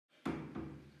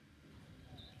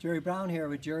Jerry Brown here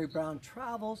with Jerry Brown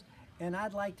Travels, and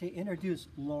I'd like to introduce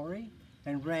Lori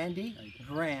and Randy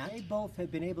Grant. They both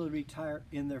have been able to retire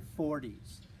in their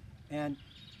 40s. And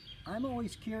I'm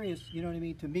always curious, you know what I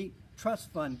mean, to meet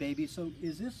trust fund babies. So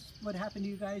is this what happened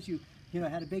to you guys? You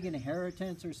had a big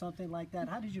inheritance or something like that?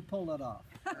 How did you pull it off?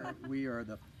 We are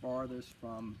the farthest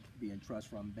from being trust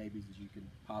fund babies as you could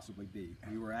possibly be.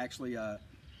 We were actually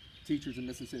teachers in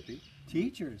Mississippi.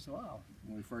 Teachers, wow.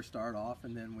 When we first started off,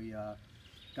 and then we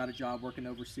got a job working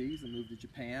overseas and moved to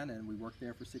Japan, and we worked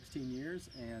there for 16 years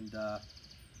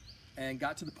and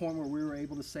got to the point where we were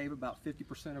able to save about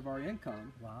 50% of our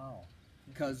income. Wow.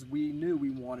 Because we knew we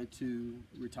wanted to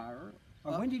retire.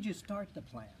 When did you start the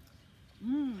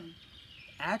plan?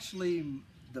 Actually,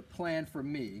 the plan for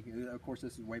me, of course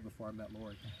this is way before I met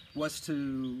Lori, was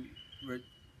to,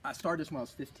 I started this when I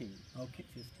was 15. Okay,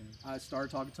 15. I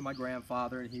started talking to my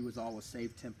grandfather, and he was always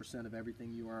save 10% of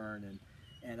everything you earn,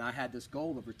 and I had this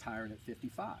goal of retiring at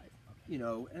 55. You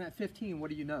know, and at 15, what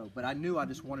do you know? But I knew I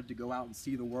just wanted to go out and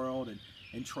see the world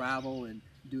and travel and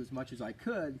do as much as I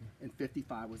could, and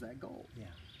 55 was that goal. Yeah.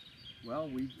 Well,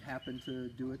 we happened to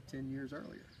do it 10 years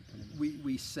earlier.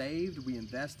 We saved, we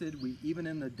invested, even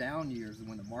in the down years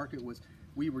when the market was,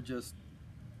 we were just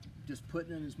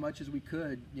putting in as much as we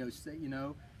could,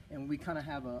 and we kind of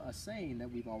have a saying that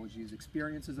we've always used: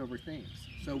 experiences over things.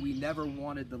 So we never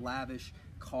wanted the lavish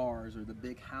cars or the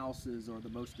big houses or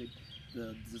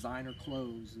the designer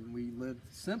clothes, and we lived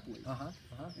simply.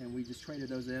 And we just traded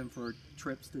those in for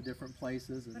trips to different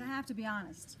places. But I have to be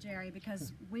honest, Jerry,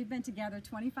 because we've been together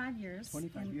 25 years.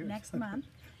 25 years. Next month.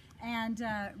 And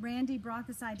Randy brought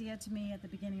this idea to me at the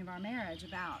beginning of our marriage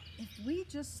about, if we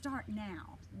just start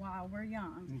now while we're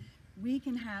young, we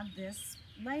can have this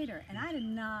later. And I did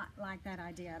not like that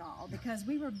idea at all, because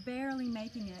we were barely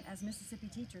making it as Mississippi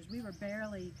teachers. We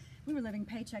were living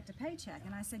paycheck to paycheck.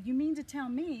 And I said, you mean to tell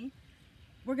me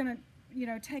we're going to,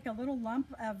 take a little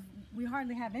lump of, we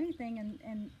hardly have anything,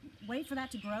 and wait for that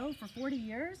to grow for 40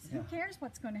 years? Yeah. Who cares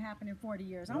what's going to happen in 40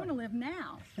 years? I want to live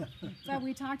now. So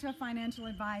we talked to a financial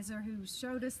advisor who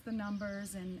showed us the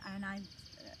numbers, and I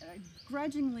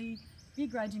begrudgingly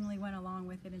went along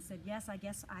with it and said, yes, I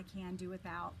guess I can do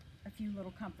without a few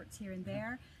little comforts here and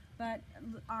there. But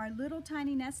our little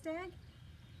tiny nest egg,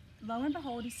 lo and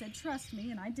behold, he said, trust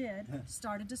me, and I did,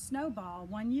 started to snowball.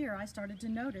 One year I started to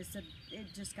notice that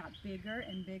it just got bigger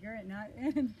and bigger, and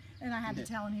I had to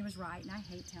tell him he was right, and I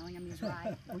hate telling him he's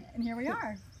right. And here we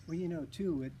are. Well,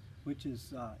 too, which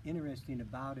is interesting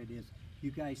about it is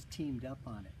you guys teamed up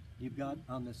on it. You got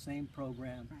on the same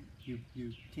program, right.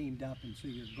 You teamed up, and so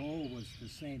your goal was the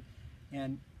same.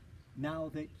 And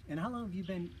now how long have you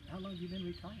been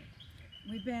retired?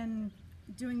 We've been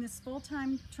doing this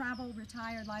full-time travel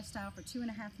retired lifestyle for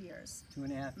 2.5 years.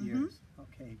 2.5 years.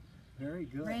 Okay, very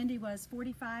good. Randy was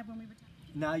 45 when we retired.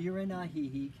 Now you're in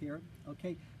Ajijic here.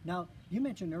 Okay, now you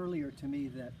mentioned earlier to me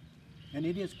that, and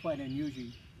it is quite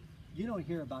unusual, you don't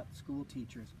hear about school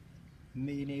teachers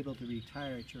being able to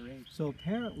retire at your age. So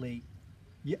apparently,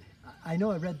 I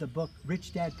know I read the book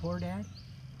Rich Dad, Poor Dad,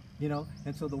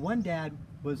 and so the one dad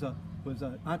was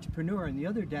an entrepreneur, and the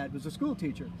other dad was a school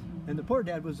teacher, and the poor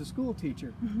dad was a school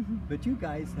teacher. But you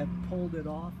guys have pulled it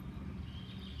off,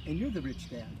 and you're the rich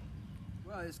dad.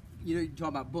 Well, you talk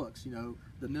about books,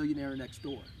 The Millionaire Next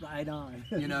Door. Right on.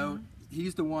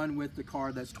 He's the one with the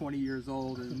car that's 20 years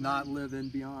old and not living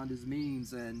beyond his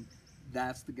means, and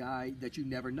that's the guy that you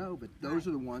never know, but those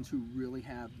are the ones who really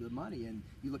have the money. And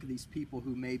you look at these people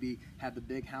who maybe have the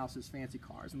big houses, fancy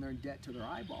cars, and they're in debt to their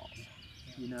eyeballs.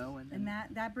 And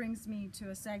that brings me to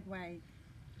a segue,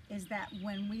 is that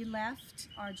when we left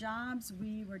our jobs,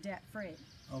 we were debt free.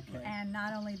 Okay. And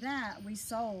not only that, we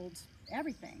sold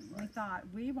everything. Right. We thought,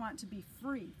 we want to be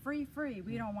free.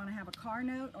 We don't want to have a car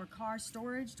note or car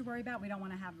storage to worry about. We don't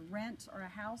want to have rent or a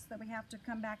house that we have to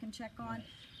come back and check on. Right.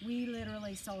 We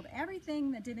literally sold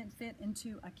everything that didn't fit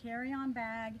into a carry-on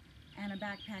bag and a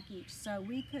backpack each. So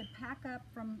we could pack up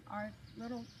from our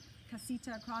little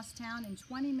casita across town in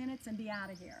 20 minutes and be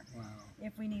out of here. Wow.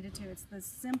 If we needed to. It's the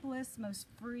simplest, most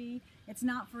free. It's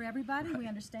not for everybody, we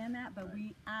understand that, but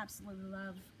we absolutely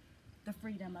love the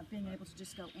freedom of being able to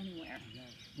just go anywhere.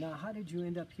 Now, how did you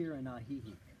end up here in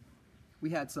Ajijic? We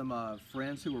had some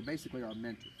friends who were basically our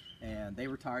mentors, and they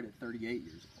retired at 38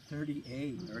 years old.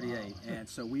 38. 38. Wow. And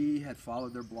so we had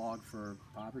followed their blog for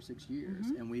 5 or 6 years,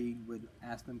 and we would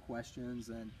ask them questions,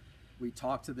 and we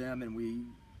talked to them, and we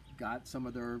got some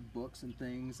of their books and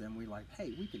things, and we like,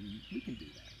 hey, we can do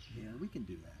that. We can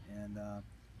do that. And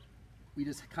we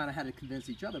just kind of had to convince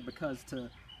each other, because to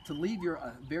leave your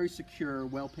very secure,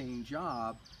 well-paying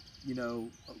job,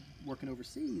 working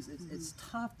overseas, it's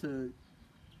tough to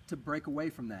to break away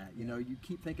from that. You know, you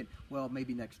keep thinking, well,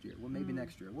 maybe next year. Well, maybe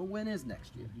next year. Well, when is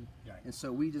next year? Right. And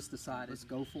so we just decided, let's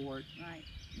go for it. Right.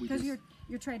 We Because just-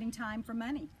 you're trading time for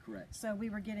money. Correct. So we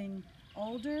were getting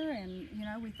older, and you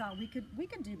know, we thought we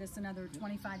could do this another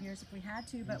 25 years if we had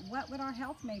to. But what would our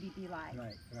health maybe be like?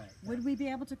 Right, right. Would we be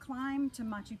able to climb to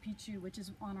Machu Picchu, which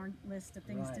is on our list of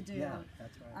things to Right, do? yeah,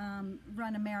 that's right.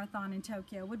 Run a marathon in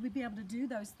Tokyo. Would we be able to do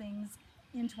those things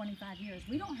in 25 years?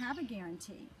 We don't have a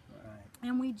guarantee. Right.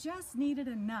 And we just needed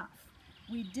enough.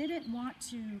 We didn't want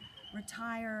to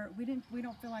retire. We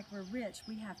don't feel like we're rich.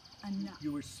 We have enough.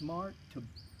 You were smart to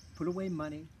put away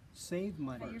money, save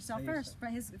money. Put yourself Pay first.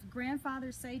 But his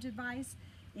grandfather's sage advice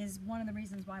is one of the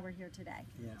reasons why we're here today.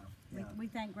 Yeah, yeah, We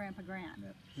thank Grandpa Grant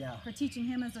yeah. for teaching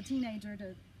him as a teenager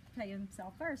to pay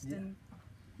himself first, Yeah. and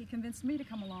he convinced me to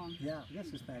come along. Yeah,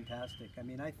 this is fantastic. I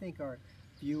mean, I think our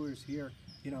viewers here,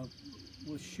 you know,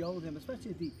 will show them,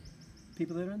 especially the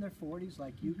people that are in their 40s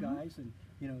like you guys, and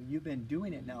you know, you've been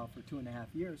doing it now for 2.5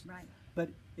 years. Right. But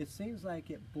it seems like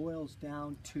it boils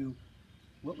down to,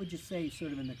 what would you say,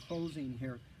 sort of in the closing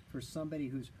here, for somebody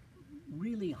who's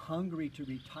really hungry to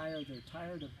retire, they're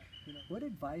tired of, you know, what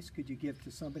advice could you give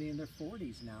to somebody in their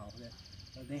 40s now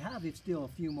that they have still a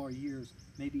few more years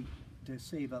maybe to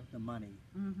save up the money?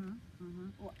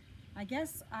 Well, I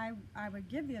guess I would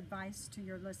give the advice to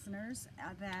your listeners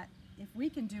that if we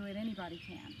can do it, anybody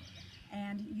can.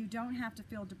 And you don't have to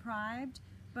feel deprived,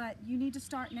 but you need to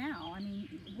start now. I mean,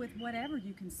 with whatever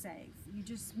you can save. You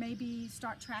just maybe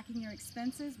start tracking your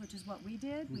expenses, which is what we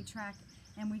did. We track,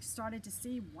 and we started to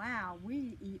see, wow,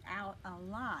 we eat out a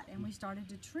lot, and we started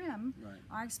to trim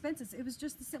our expenses. It was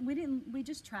just the same. We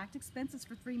just tracked expenses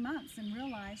for 3 months and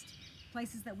realized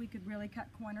places that we could really cut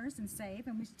corners and save,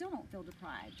 and we still don't feel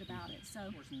deprived about it. So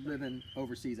Living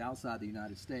overseas outside the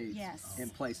United States, Yes, in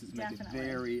places make definitely. it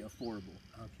very affordable.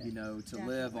 Okay. You know, to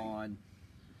live Definitely. on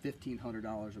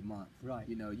 $1,500 a month. Right.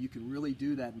 You know, you can really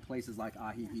do that in places like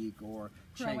Ajijic or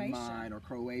Chiang Croatia. Mai or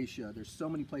Croatia. There's so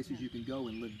many places you can go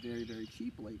and live very, very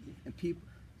cheaply. And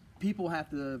people have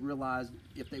to realize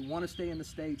if they want to stay in the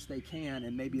States, they can,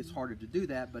 and maybe it's harder to do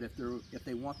that. But if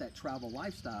they want that travel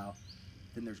lifestyle,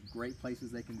 then there's great places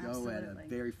they can go at a Absolutely.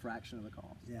 very fraction of the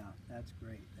cost. Yeah, that's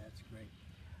great. That's great.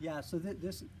 Yeah, so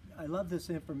this I love this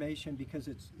information because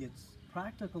it's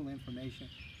practical information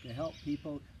to help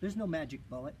people. There's no magic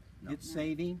bullet. No. It's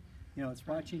saving. You know, it's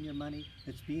watching your money.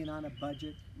 It's being on a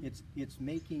budget. It's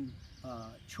making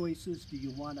choices. Do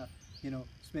you want to, you know,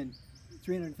 spend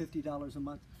 $350 a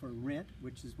month for rent,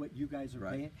 which is what you guys are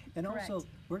Right. paying, and also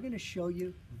Correct. we're going to show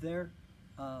you their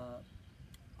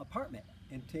apartment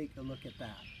and take a look at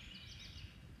that.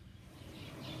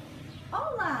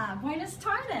 Hola, buenas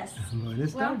tardes.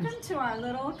 Buenas Welcome tardes. to our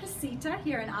little casita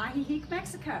here in Ajijic,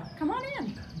 Mexico. Come on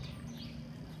in.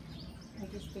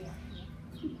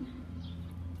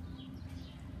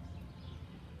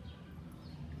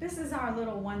 This is our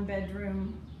little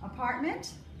one-bedroom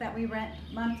apartment that we rent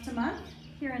month to month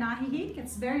here in Ajijic.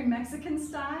 It's very Mexican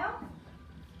style.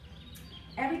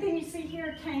 Everything you see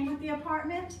here came with the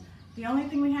apartment. The only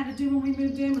thing we had to do when we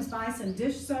moved in was buy some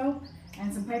dish soap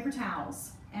and some paper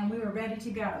towels, and we were ready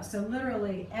to go. So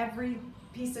literally every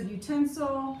piece of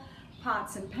utensil,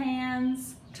 pots and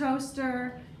pans,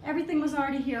 toaster, everything was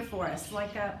already here for us,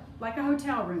 like a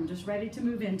hotel room, just ready to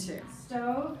move into.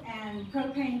 Stove and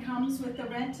propane comes with the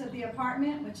rent of the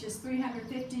apartment, which is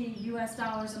 $350 US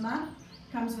a month.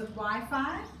 Comes with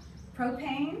Wi-Fi,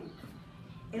 propane,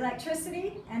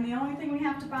 electricity, and the only thing we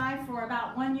have to buy for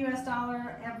about $1 US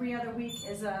every other week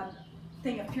is a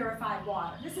thing of purified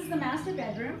water. This is the master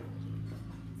bedroom,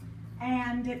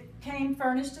 and it came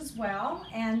furnished as well,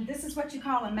 and this is what you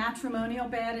call a matrimonial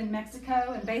bed in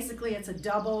Mexico, and basically it's a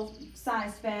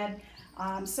double-sized bed,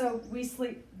 so we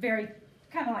sleep very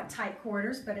kind of like tight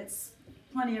quarters, but it's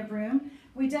plenty of room.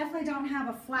 We definitely don't have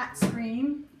a flat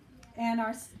screen, and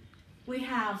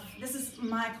this is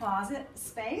my closet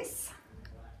space.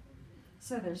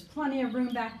 So there's plenty of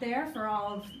room back there for all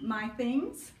of my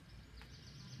things.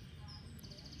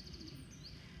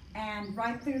 And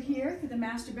right through here, through the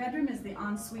master bedroom, is the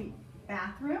ensuite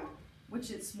bathroom,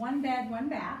 which is 1 bed, 1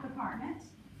 bath apartment.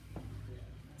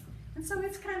 And so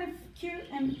it's kind of cute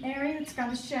and airy. It's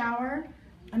got a shower,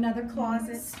 another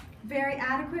closet. It's very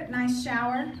adequate, nice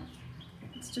shower.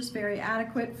 It's just very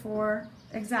adequate for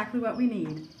exactly what we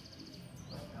need.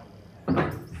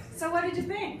 So what did you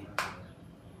think?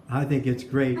 I think it's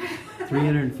great.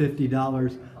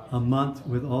 $350 a month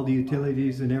with all the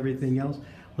utilities and everything else.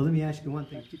 Well, let me ask you one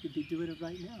thing. You could be doing it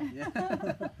right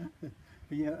now.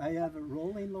 Yeah, I have it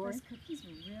rolling, Lori. Those cookies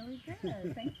were really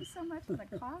good. Thank you so much for the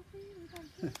coffee.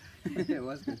 It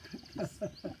was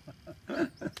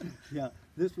good. Yeah,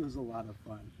 this was a lot of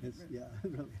fun. It's, yeah,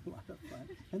 really a lot of fun.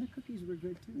 And the cookies were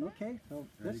good too. Okay, so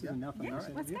Ready this to is go? enough of Yeah, this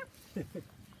let's interview. go.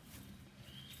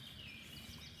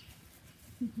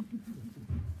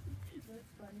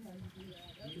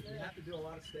 You have to do a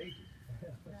lot of stages.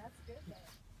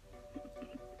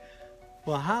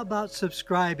 Well, how about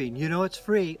subscribing? You know, it's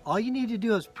free. All you need to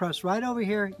do is press right over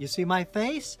here. You see my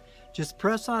face? Just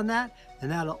press on that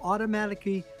and that'll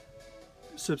automatically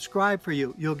subscribe for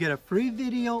you. You'll get a free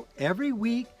video every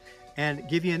week and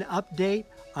give you an update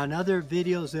on other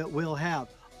videos that we'll have.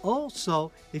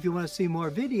 Also, if you want to see more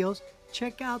videos,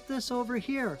 check out this over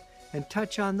here and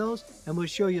touch on those, and we'll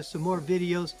show you some more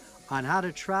videos on how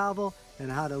to travel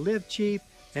and how to live cheap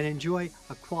and enjoy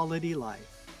a quality life.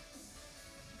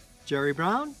 Jerry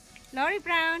Brown, Lori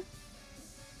Brown.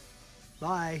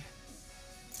 bye.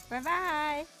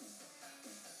 Bye-bye.